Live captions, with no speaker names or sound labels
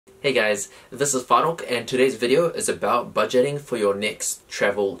Hey guys, this is Faroq and today's video is about budgeting for your next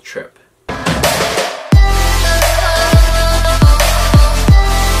travel trip.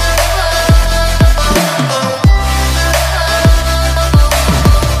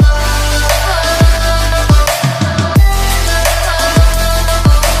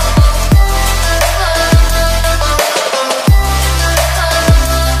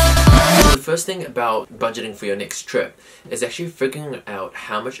 The first thing about budgeting for your next trip is actually figuring out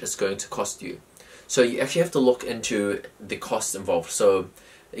how much it's going to cost you. So you actually have to look into the costs involved. So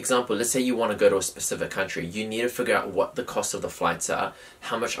example, let's say you want to go to a specific country. You need to figure out what the cost of the flights are,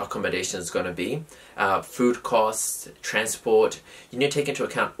 how much accommodation is going to be, food costs, transport. You need to take into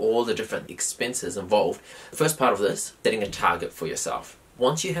account all the different expenses involved. The first part of this, setting a target for yourself.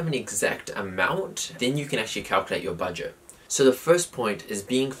 Once you have an exact amount, then you can actually calculate your budget. So the first point is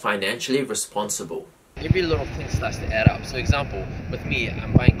being financially responsible. Every little thing starts to add up. So example, with me,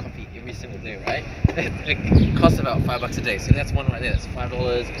 I'm buying coffee every single day, right? It costs about $5 a day. So that's one right there, that's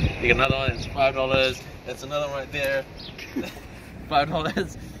 $5. You get another one, it's $5. That's another one right there,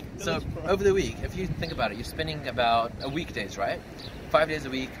 $5. So over the week, if you think about it, you're spending about a weekdays, right? 5 days a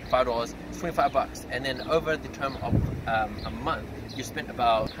week, $5, $25. And then over the term of a month, you spent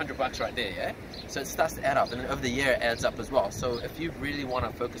about $100 right there, yeah? So it starts to add up, and then over the year it adds up as well. So if you really want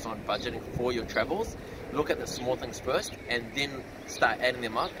to focus on budgeting for your travels, look at the small things first and then start adding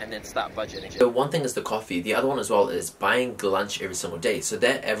them up and then start budgeting. So one thing is the coffee, the other one as well is buying lunch every single day. So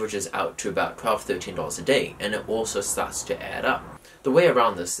that averages out to about $12, $13 a day, and it also starts to add up. The way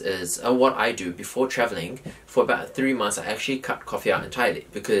around this is what I do before traveling. For about 3 months I actually cut coffee out entirely,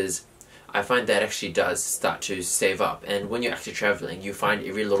 because I find that actually does start to save up, and when you're actually traveling you find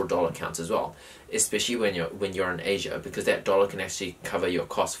every little dollar counts as well, especially when you're in Asia, because that dollar can actually cover your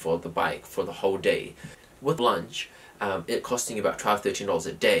cost for the bike for the whole day. With lunch, it costing you about $12, $13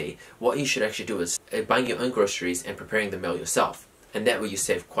 a day, what you should actually do is buying your own groceries and preparing the meal yourself, and that way you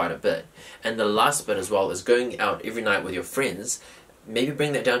save quite a bit. And the last bit as well is going out every night with your friends. Maybe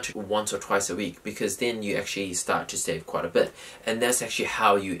bring that down to once or twice a week, because then you actually start to save quite a bit, and that's actually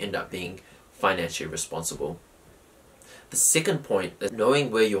how you end up being financially responsible. The second point is knowing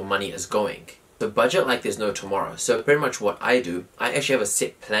where your money is going. So budget like there's no tomorrow. So pretty much what I do, I actually have a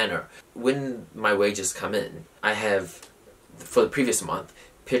set planner. When my wages come in, I have, for the previous month,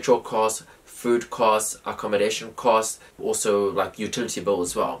 petrol costs, food costs, accommodation costs, also like utility bill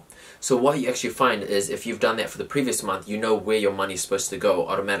as well. So what you actually find is if you've done that for the previous month, you know where your money is supposed to go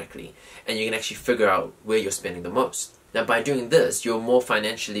automatically, and you can actually figure out where you're spending the most. Now by doing this, you're more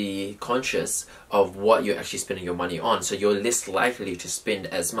financially conscious of what you're actually spending your money on, so you're less likely to spend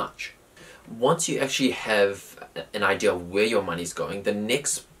as much. Once you actually have an idea of where your money's going, the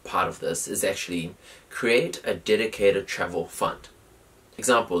next part of this is actually create a dedicated travel fund.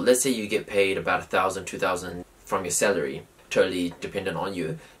 Example, let's say you get paid about $1,000, $2,000 from your salary, totally dependent on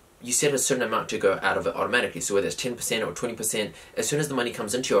you. You set a certain amount to go out of it automatically. So whether it's 10% or 20%, as soon as the money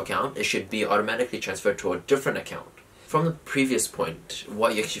comes into your account, it should be automatically transferred to a different account. From the previous point,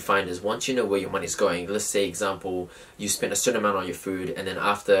 what you actually find is once you know where your money's going, let's say example, you spend a certain amount on your food, and then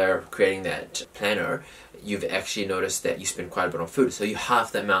after creating that planner, you've actually noticed that you spend quite a bit on food. So you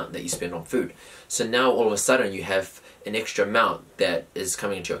halve the amount that you spend on food. So now all of a sudden you have an extra amount that is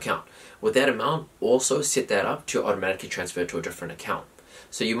coming into your account. With that amount, also set that up to automatically transfer to a different account.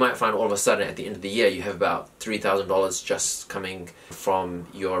 So you might find all of a sudden at the end of the year you have about $3,000 just coming from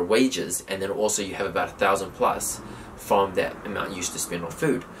your wages, and then also you have about $1,000 plus from that amount you used to spend on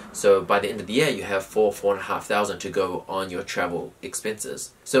food. So by the end of the year you have $4,500 to go on your travel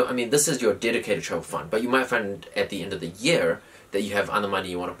expenses. So I mean, this is your dedicated travel fund, but you might find at the end of the year that you have other money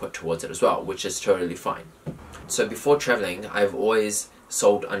you want to put towards it as well, which is totally fine. So before traveling, I've always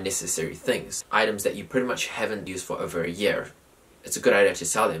sold unnecessary things, items that you pretty much haven't used for over a year. It's a good idea to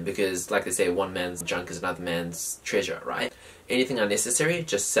sell them, because like they say, one man's junk is another man's treasure, right? Anything unnecessary,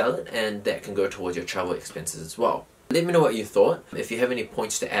 just sell it, and that can go towards your travel expenses as well. Let me know what you thought. If you have any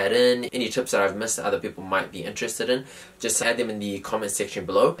points to add in, any tips that I've missed that other people might be interested in, just add them in the comment section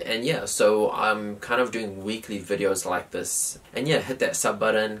below. And yeah, so I'm kind of doing weekly videos like this. And yeah, hit that sub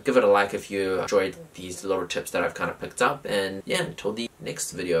button, give it a like if you enjoyed these little tips that I've kind of picked up. And yeah, until the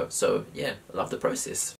next video. So yeah, I love the process.